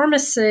our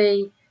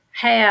pharmacy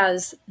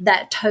has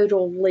that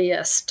total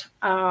list.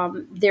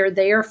 They're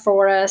there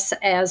for us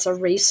as a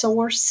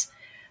resource,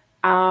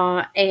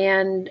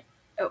 and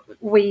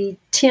we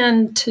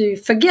tend to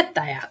forget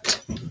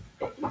that.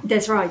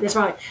 That's right.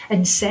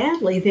 And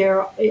sadly,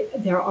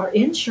 there are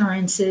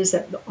insurances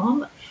that,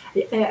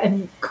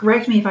 and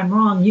correct me if I'm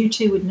wrong, you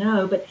two would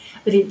know, but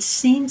it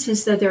seems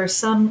as though there are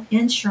some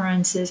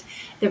insurances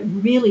that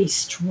really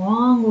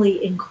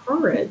strongly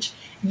encourage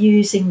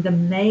using the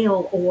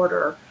mail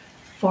order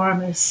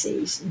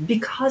pharmacies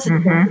because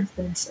it's more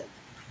expensive.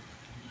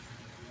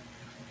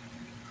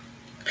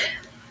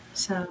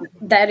 So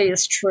that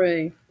is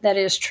true.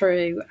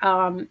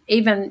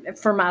 Even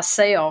for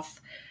myself,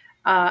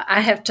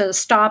 I have to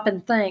stop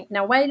and think,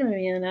 now, wait a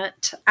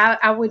minute.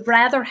 I would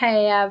rather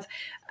have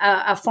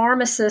a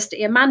pharmacist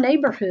in my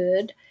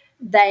neighborhood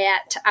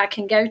that I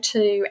can go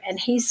to, and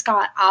he's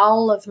got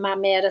all of my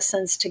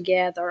medicines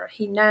together.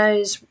 He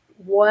knows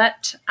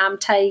what I'm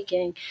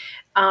taking,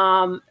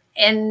 and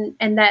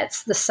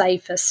that's the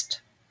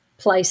safest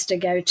place to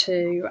go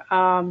to.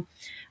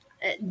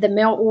 The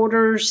mail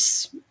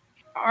orders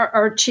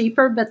are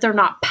cheaper, but they're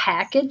not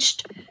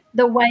packaged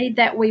the way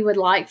that we would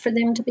like for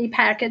them to be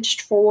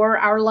packaged for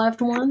our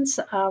loved ones,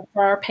 for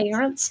our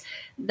parents.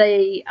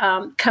 They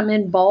come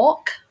in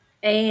bulk,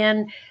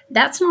 and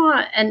that's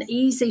not an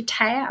easy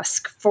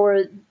task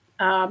for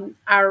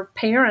our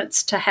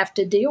parents to have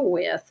to deal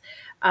with.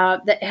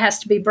 That has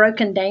to be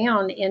broken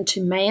down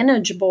into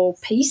manageable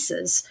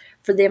pieces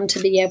for them to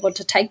be able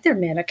to take their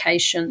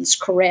medications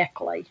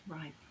correctly.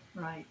 Right,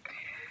 right.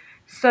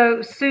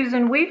 So,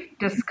 Susan, we've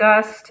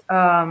discussed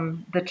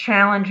the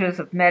challenges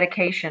of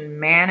medication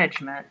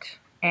management,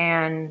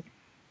 and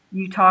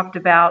you talked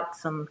about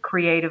some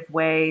creative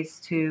ways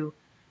to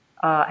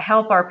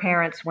help our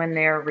parents when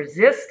they're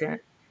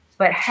resistant.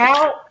 But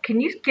how can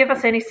you give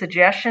us any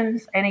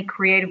suggestions, any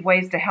creative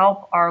ways to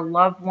help our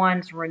loved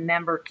ones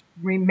remember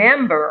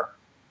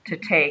to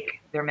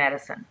take their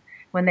medicine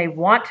when they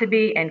want to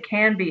be and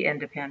can be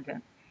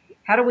independent?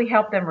 How do we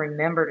help them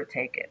remember to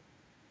take it?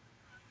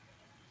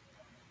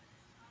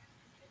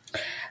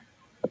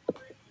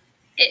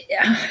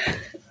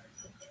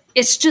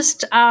 It's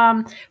just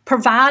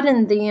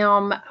providing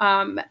them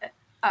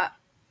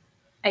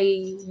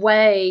a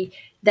way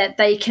that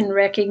they can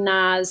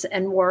recognize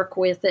and work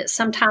with it.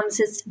 Sometimes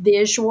it's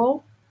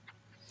visual.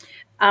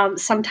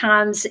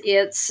 Sometimes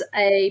it's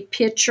a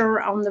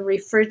picture on the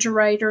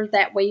refrigerator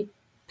that we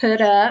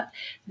put up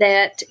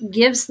that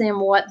gives them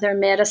what their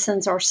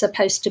medicines are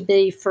supposed to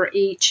be for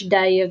each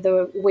day of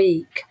the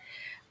week.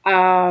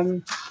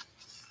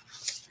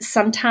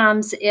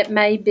 Sometimes it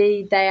may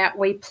be that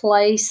we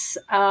place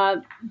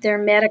their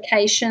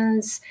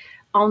medications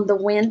on the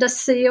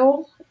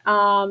windowsill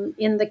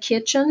in the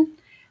kitchen,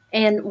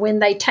 and when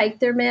they take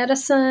their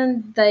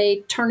medicine,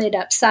 they turn it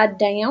upside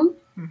down,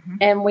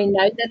 and we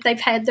know that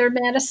they've had their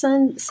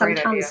medicine.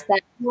 Sometimes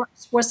that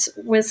works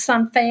with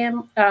some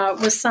families.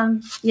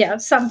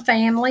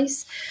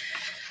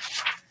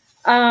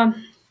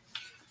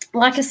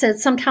 Like I said,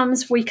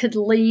 sometimes we could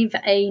leave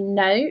a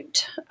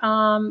note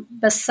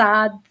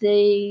beside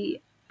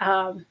the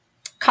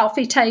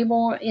coffee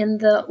table in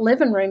the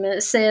living room, and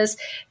it says,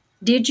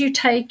 "Did you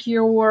take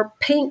your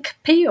pink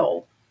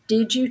pill?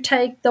 Did you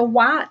take the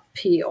white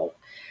pill?"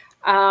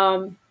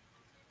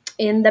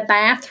 In the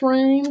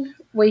bathroom,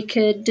 we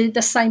could do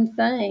the same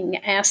thing,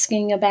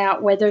 asking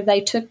about whether they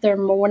took their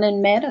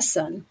morning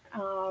medicine.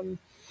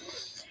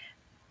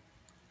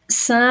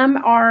 Some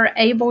are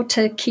able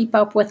to keep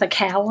up with a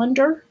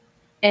calendar,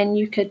 and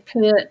you could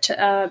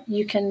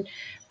you can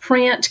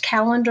print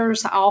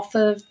calendars off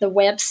of the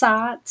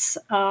websites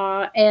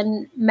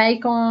and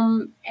make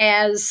them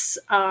as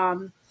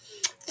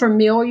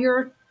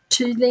familiar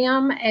to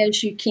them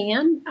as you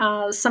can.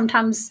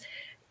 Sometimes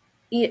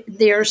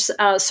there's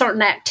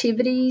certain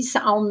activities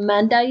on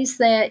Mondays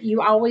that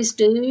you always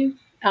do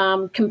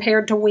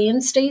compared to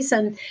Wednesdays,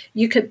 and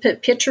you could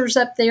put pictures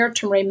up there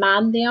to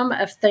remind them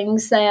of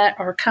things that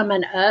are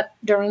coming up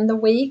during the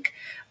week,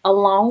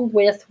 along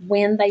with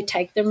when they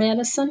take their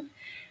medicine.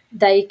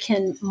 They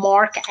can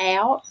mark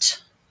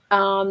out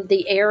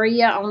the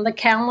area on the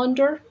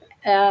calendar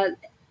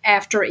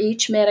after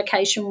each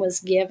medication was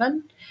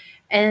given.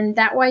 And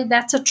that way,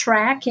 that's a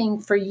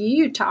tracking for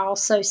you to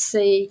also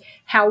see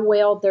how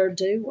well they're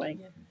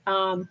doing.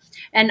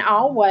 And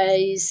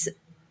always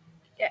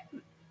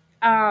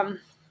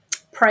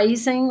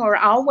praising, or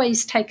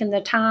always taking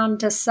the time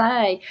to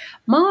say,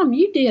 "Mom,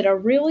 you did a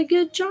really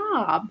good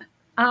job."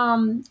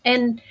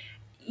 And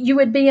you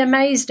would be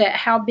amazed at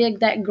how big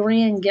that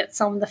grin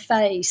gets on the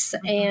face.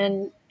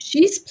 And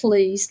she's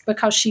pleased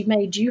because she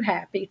made you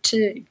happy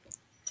too.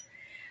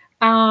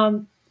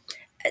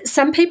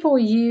 Some people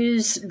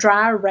use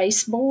dry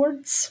erase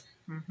boards.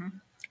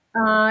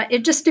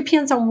 It just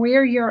depends on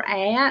where you're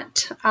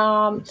at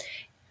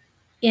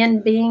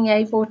in being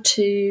able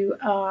to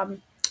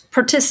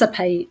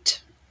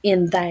participate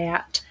in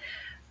that.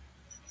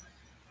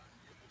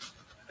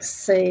 Let's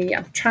see,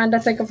 I'm trying to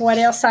think of what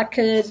else I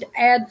could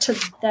add to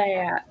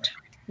that.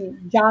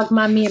 Jog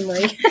my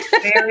memory.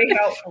 Very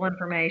helpful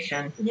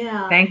information.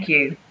 Yeah. Thank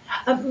you.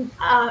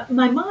 My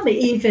mom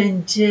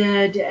even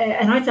did,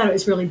 and I thought it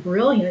was really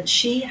brilliant.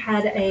 She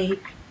had a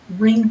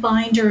ring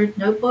binder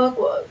notebook,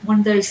 one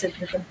of those that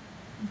the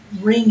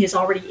ring is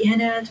already in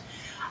it.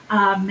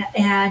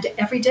 And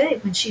every day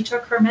when she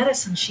took her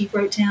medicine, she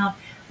wrote down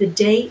the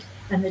date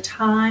and the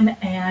time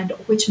and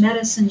which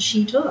medicine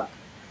she took.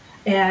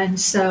 And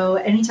so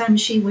anytime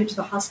she went to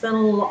the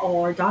hospital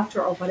or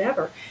doctor or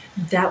whatever,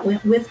 that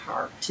went with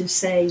her to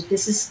say,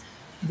 this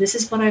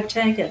is what I've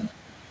taken.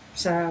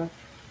 So,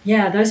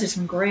 yeah, those are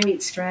some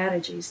great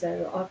strategies,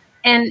 though.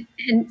 And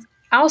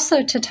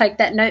also to take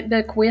that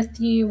notebook with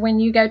you when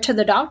you go to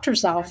the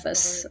doctor's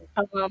office,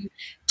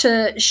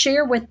 to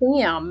share with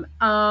them.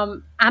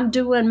 I'm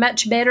doing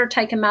much better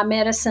taking my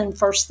medicine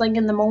first thing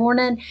in the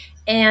morning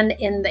and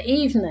in the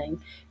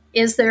evening.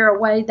 Is there a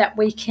way that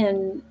we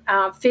can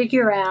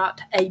figure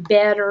out a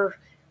better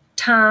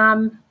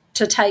time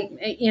to take,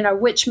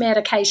 which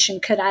medication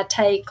could I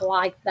take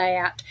like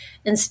that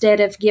instead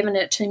of giving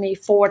it to me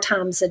 4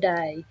 times a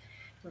day?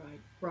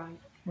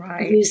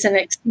 Right. Using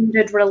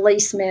extended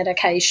release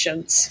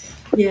medications.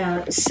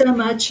 Yeah, so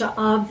much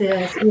of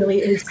this really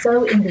is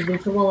so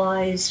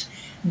individualized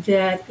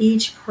that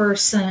each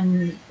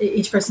person's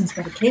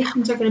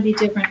medications are going to be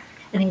different,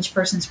 and each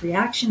person's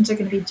reactions are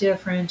going to be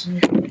different, and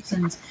each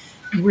person's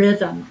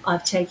rhythm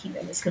of taking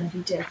them is going to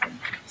be different.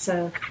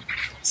 So,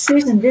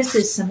 Susan, this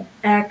is some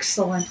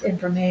excellent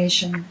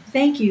information.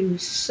 Thank you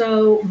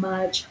so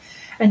much.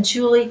 And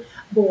Julie,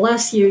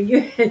 bless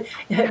you.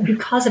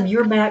 Because of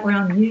your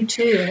background, you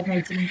too have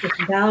made some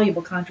just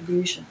valuable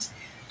contributions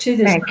to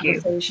this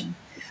conversation.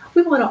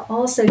 We want to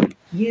also thank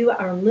you,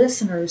 our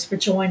listeners, for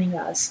joining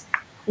us.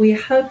 We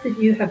hope that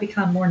you have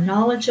become more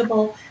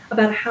knowledgeable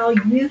about how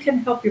you can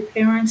help your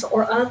parents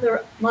or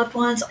other loved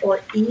ones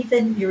or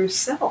even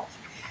yourself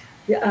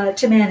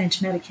to manage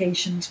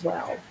medications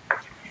well.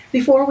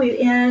 Before we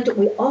end,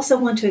 we also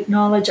want to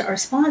acknowledge our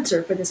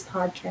sponsor for this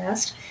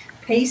podcast,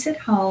 Pace at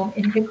Home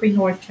in Hickory,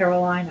 North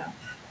Carolina.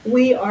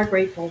 We are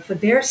grateful for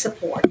their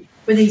support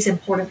for these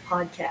important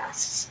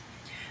podcasts.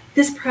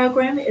 This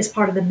program is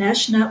part of the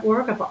Mesh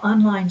network of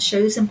online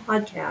shows and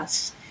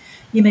podcasts.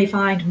 You may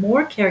find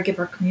more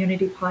Caregiver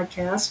Community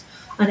podcasts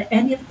on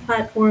any of the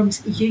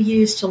platforms you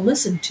use to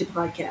listen to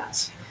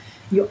podcasts.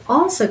 You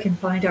also can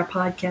find our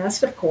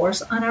podcast, of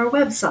course, on our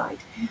website,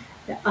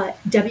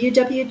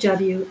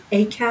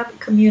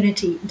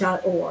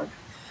 www.acapcommunity.org.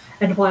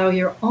 And while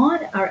you're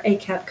on our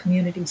ACAP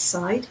community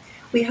site,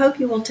 we hope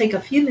you will take a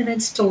few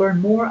minutes to learn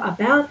more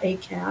about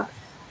ACAP,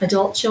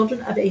 Adult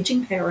Children of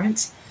Aging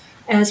Parents,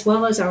 as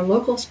well as our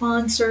local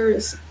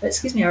sponsors,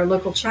 our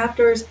local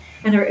chapters,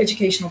 and our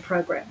educational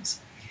programs.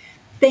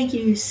 Thank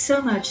you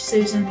so much,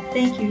 Susan.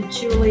 Thank you,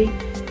 Julie.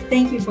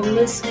 Thank you for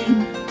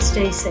listening.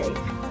 Stay safe.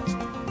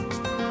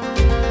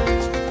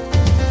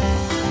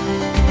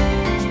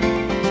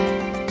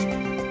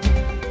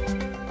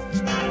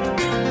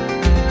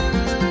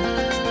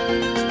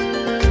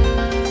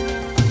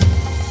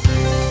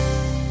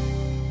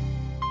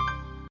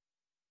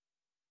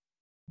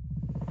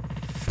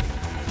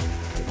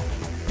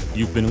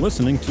 You've been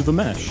listening to The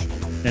Mesh,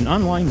 an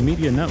online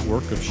media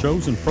network of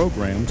shows and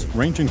programs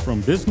ranging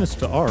from business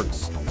to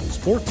arts,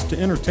 sports to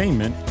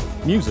entertainment,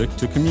 music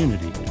to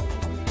community.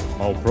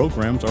 All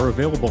programs are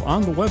available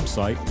on the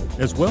website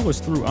as well as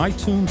through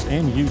iTunes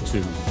and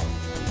YouTube.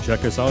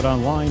 Check us out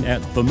online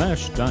at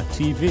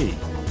themesh.tv.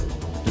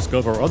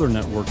 Discover other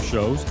network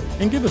shows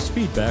and give us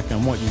feedback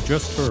on what you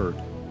just heard.